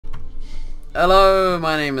Hello,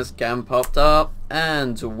 my name is Gam Popped Up,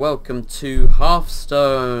 and welcome to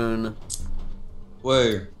Hearthstone.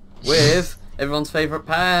 Whoa. With everyone's favourite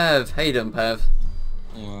Pav. How you doing, Pav?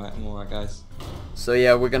 I'm alright, guys. So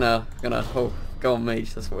yeah, we're gonna oh, go on,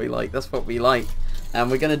 Mage. That's what we like. That's what we like.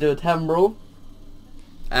 And we're gonna do a Tavern Brawl.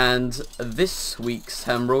 And this week's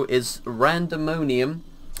Tavern Brawl is Randomonium,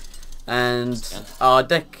 and our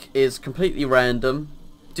deck is completely random.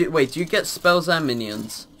 Wait, do you get spells and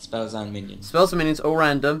minions? Spells and minions. Spells and minions all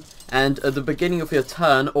random, and at the beginning of your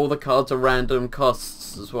turn, all the cards are random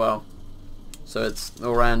costs as well. So it's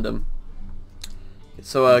all random.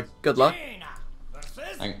 So good luck.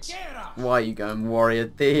 Thanks. Why are you going warrior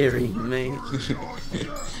theory, mate?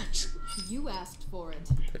 You asked for it.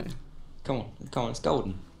 Okay. Come on, it's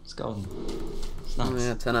golden. It's golden. It's nice. Oh,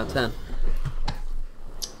 yeah, 10 out of 10.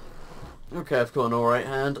 Okay, I've got an alright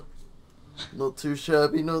hand. Not too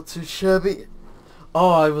shabby, not too shabby. Oh,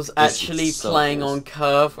 I was actually playing on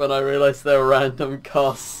curve when I realised there were random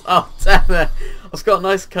costs. Oh, damn it. I've got a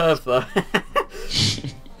nice curve though.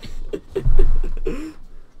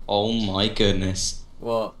 Oh my goodness.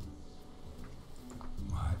 What?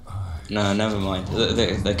 No, never mind.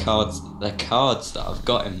 The cards that I've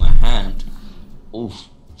got in my hand. Oof.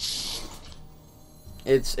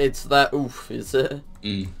 It's that oof, is it?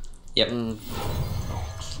 Yep. Mm.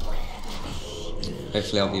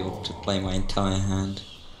 Hopefully I'll be able to play my entire hand.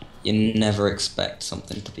 You never expect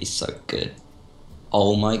something to be so good.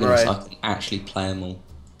 Oh my goodness, Right. I can actually play them all.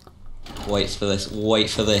 Wait for this, wait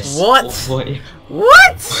for this. What? Oh, wait.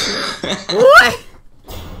 What? What?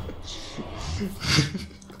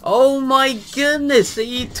 Oh my goodness, are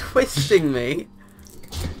you twisting me?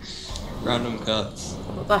 Random cards.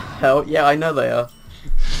 What the hell? Yeah, I know they are.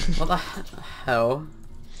 What the hell?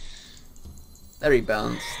 Very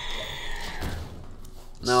balanced.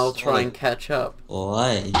 Now I'll try and catch up.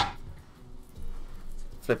 Why?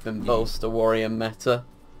 Flipping bolster warrior meta.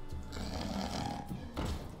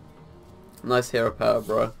 Nice hero power,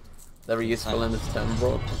 bro. Very useful in this turn,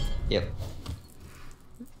 bro. Yep.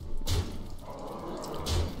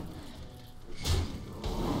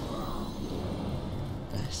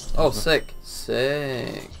 Oh, sick.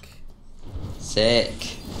 Sick.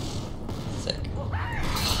 Sick. Sick.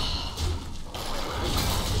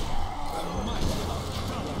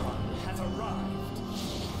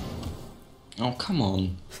 Oh, come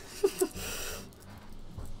on.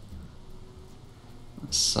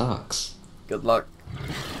 That sucks. Good luck.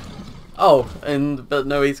 Oh, but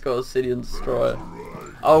no, he's got Obsidian Destroyer.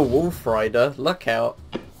 Oh, Wolf Rider. Look out.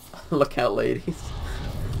 Look out, ladies.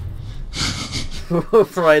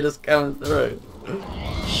 Wolf Rider's coming through.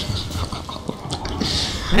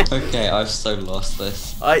 Okay, I've so lost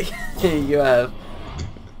this. You have.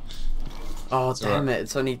 Oh, It's damn alright. it,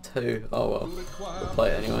 it's only 2. Oh well. We'll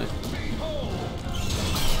play it anyway.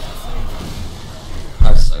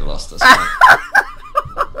 I've so lost this one.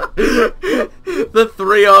 The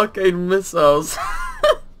 3 arcane missiles.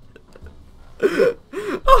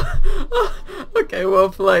 Okay, well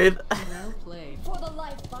played. Well played. For the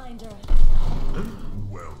life binder.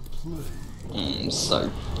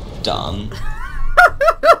 So done.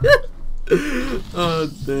 Oh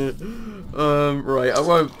dear. Right, I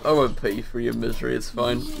won't put you through your misery, it's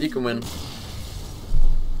fine. You can win.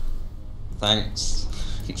 Thanks.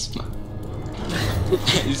 Thanks, man.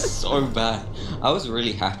 It's so bad. I was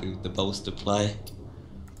really happy with the bolster play.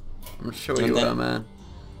 I'm sure And you then- were, man.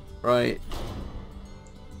 Right.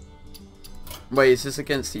 Wait, is this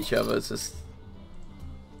against each other? Is this...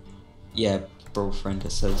 Yeah, Brawl friend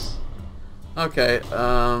it says. Okay,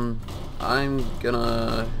 I'm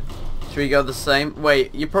gonna... Should we go the same?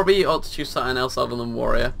 Wait, you probably ought to choose something else other than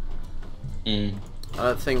Warrior. I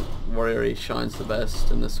don't think Warrior really shines the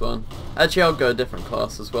best in this one. Actually, I'll go a different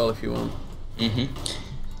class as well if you want.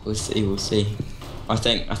 We'll see, we'll see. I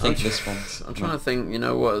think this one's... I'm trying to think, you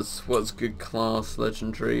know, what's good class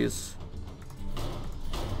legendaries.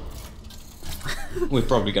 We're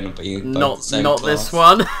probably gonna be both Not the same not class. this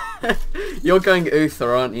one. You're going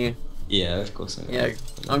Uther, aren't you? Yeah, of course I am. Yeah,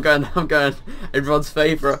 I'm going everyone's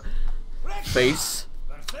favourite. Face.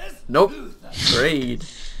 Nope. Greed.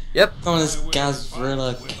 Yep. Come on, this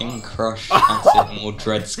Gazrilla King Crush Acid or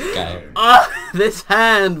Dread Scale. Ah, this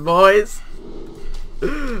hand, boys.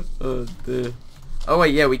 Oh dear. Oh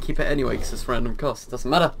wait, yeah, we keep it anyway because it's random cost. Doesn't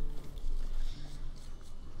matter.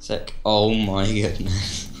 Sick. Oh my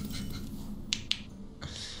goodness.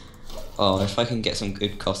 Oh, if I can get some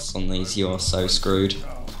good costs on these, you are so screwed.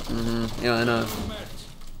 Yeah, I know.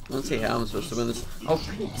 Let's see how I'm supposed to win this. Oh,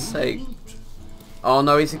 for Pete's sake. Oh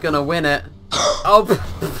no, he's gonna win it. Oh,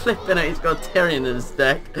 flipping it, he's got Tyrion in his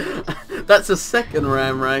deck. That's a second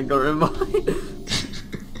Ram Wrangler in mine.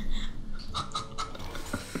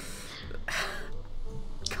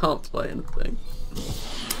 Can't play anything.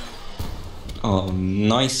 Oh,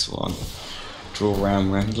 nice one. Draw Ram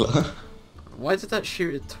Wrangler. Why did that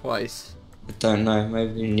shoot it twice? I don't know,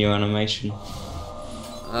 maybe a new animation.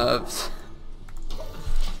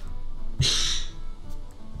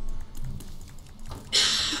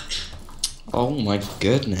 Oh my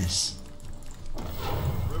goodness.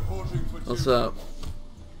 What's up?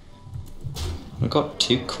 I got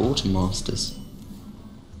 2 quartermasters.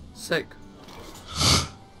 Sick.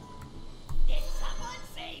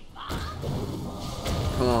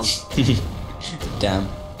 Come on. Damn.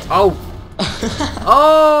 Oh!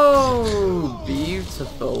 Oh!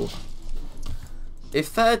 Beautiful.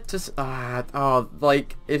 If that just...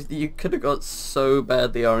 like, if you could have got so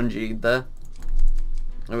badly RNG'd there,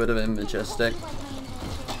 it would have been majestic.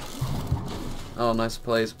 Oh, nice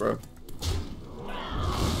plays, bro.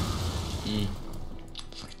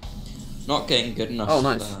 Not getting good enough. Oh,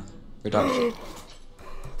 nice. Reduction.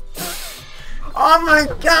 Oh my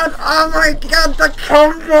god! Oh my god! The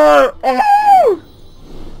combo! Oh!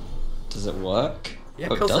 Does it work? Yeah,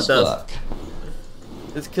 Oh, of course it does it does. work.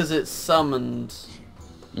 It's because it's summoned.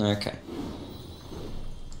 Okay.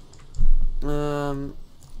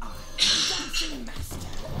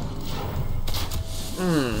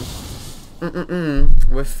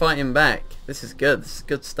 We're fighting back. This is good. This is a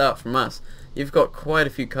good start from us. You've got quite a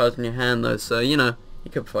few cards in your hand though, so you know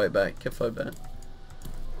you could fight back. You could fight back.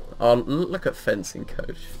 Oh, look at fencing,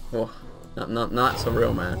 coach. Oh, that's a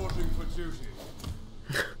real man.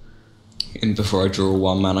 And before I draw a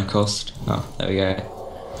 1 mana cost. Oh, there we go.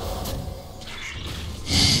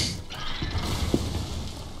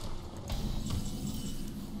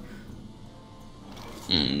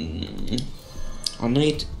 I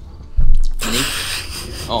need.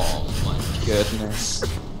 Oh my goodness.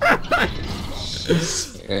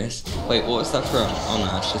 Serious? Wait, what was that from? Oh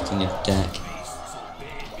no, it's just in your deck.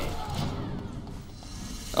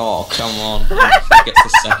 Oh, come on. Gets the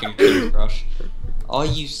second King Crush. Are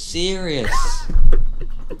you serious?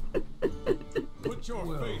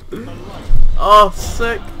 Oh,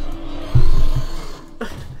 sick.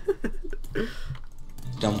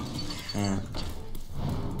 Dump hand.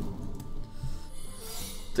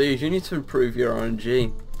 Dude, you need to improve your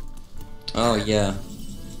RNG. Oh yeah.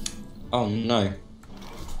 Oh no.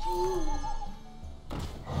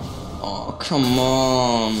 Oh, come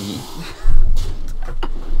on.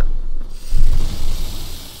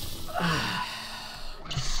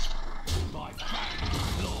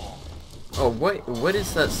 Oh wait, what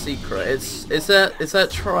is that secret? Is that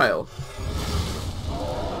trial?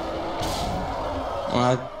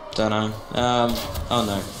 I don't know. Oh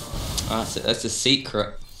no. That's a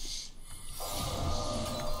secret.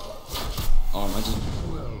 Oh, imagine.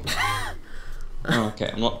 Oh, okay,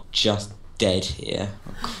 I'm not just dead here.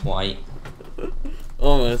 I'm quite.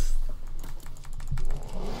 Almost.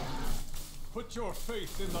 Put your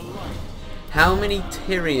face in the light. How many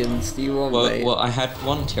Tyrians do you want, mate? Well, I had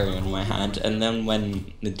 1 Tyrion in my hand, and then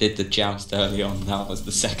when they did the joust early on, that was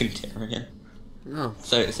the second Tyrion. Oh.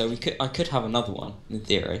 So I could have another one in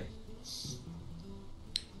theory.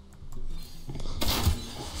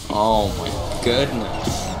 Oh my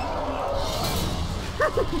goodness. I'm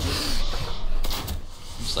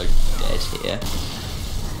so dead here.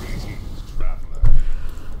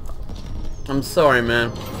 I'm sorry,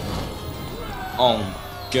 man. Oh my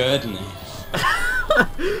goodness.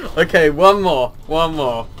 Okay, one more.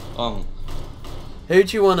 Oh, Who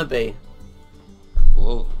do you want to be?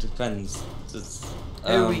 well, depends.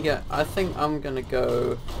 Who we get? I think I'm gonna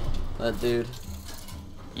go that dude.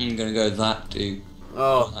 I'm gonna go that dude.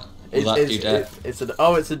 Oh, That dudette. it's a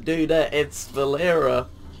dudette. It's Valera.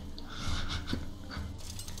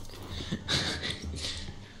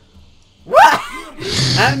 What?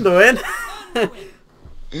 I'm doing.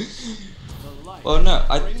 Well, no,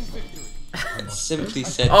 I simply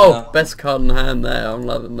said. Oh, best card in hand there. I'm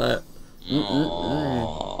loving that.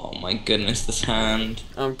 Oh my goodness, this hand.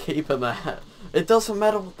 I'm keeping that. It doesn't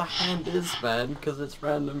matter what the hand is, man, because it's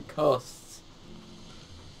random costs.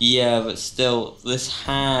 Yeah, but still, this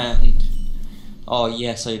hand. Oh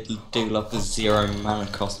yes, I do love the 0 mana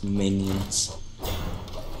cost minions.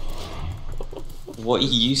 What are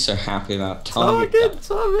you so happy about? Target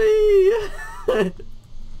Tommy! Damn,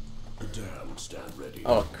 stand ready.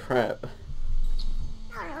 Oh crap.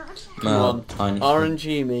 Come No, on, tiny.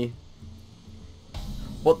 RNG me.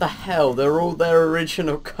 What the hell? They're all their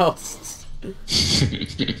original costs.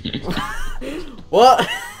 What?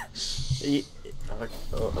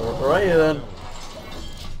 Alright then.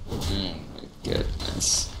 Oh my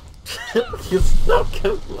goodness. You stop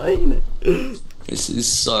complaining. This is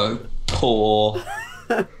so poor.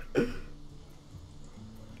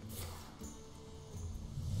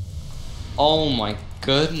 Oh my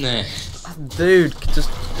goodness. Dude,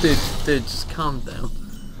 just calm down.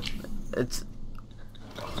 It's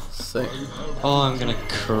sick. Oh, I'm gonna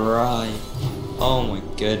cry. Oh my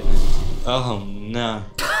goodness. Oh no.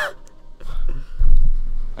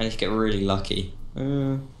 I need to get really lucky.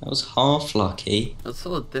 That was half lucky. That's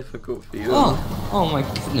sort of difficult for you. Oh my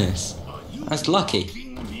goodness. That's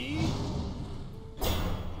lucky.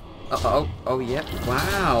 Oh yeah.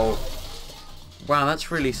 Wow. Wow, that's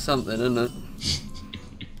really something, isn't it?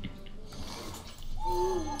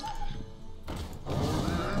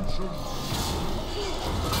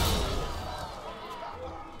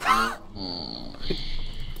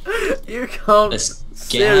 You can't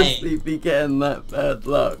seriously be getting that bad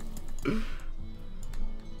luck.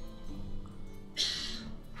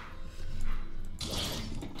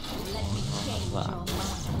 Wow.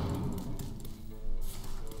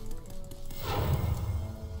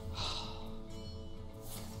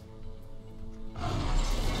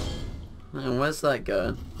 Man, where's that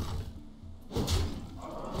going?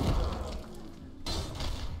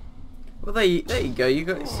 Well, there you go. You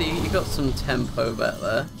got some tempo back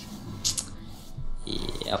there.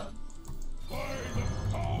 Yep.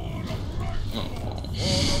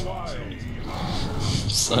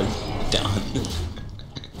 So done.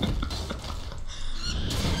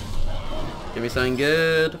 Give me something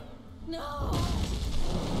good. No.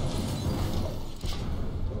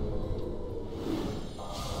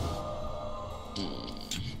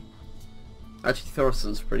 Actually,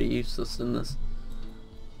 Thorsten's pretty useless in this.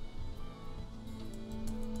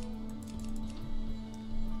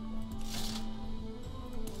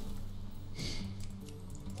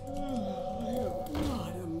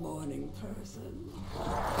 Not a morning person.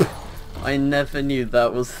 I never knew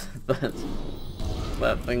that was that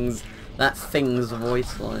thing's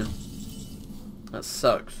voice line. That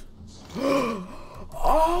sucks.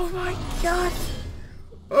 Oh my god!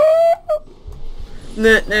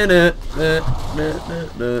 No. Oh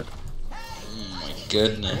my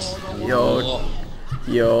goodness.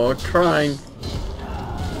 You're trying.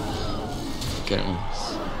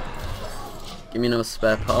 Goodness. Give me no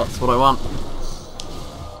spare parts. What I want.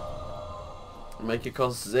 Make it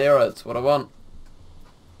cost 0. It's what I want.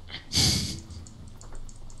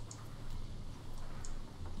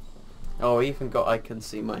 Oh, I even got I can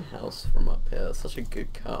see my house from up here. That's such a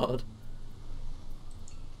good card.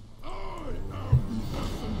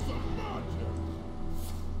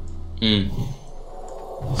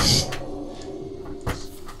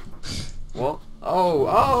 What?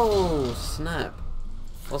 Oh, snap.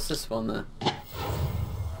 What's this one there?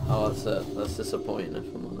 Oh, that's disappointing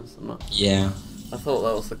if I'm honest. I'm not. Yeah. I thought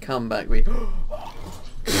that was the comeback we...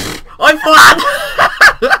 I'm flat!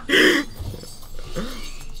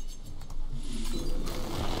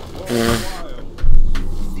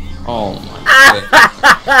 Oh my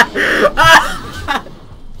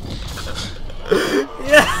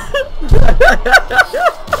Yeah.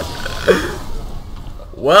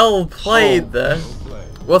 Well played there.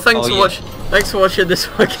 Well, thanks for watching. Thanks for watching this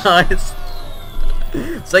one, guys.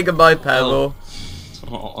 Say goodbye, Pavel.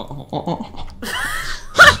 Oh.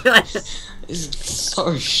 This is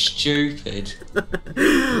so stupid.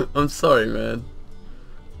 I'm sorry, man.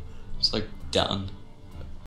 So done.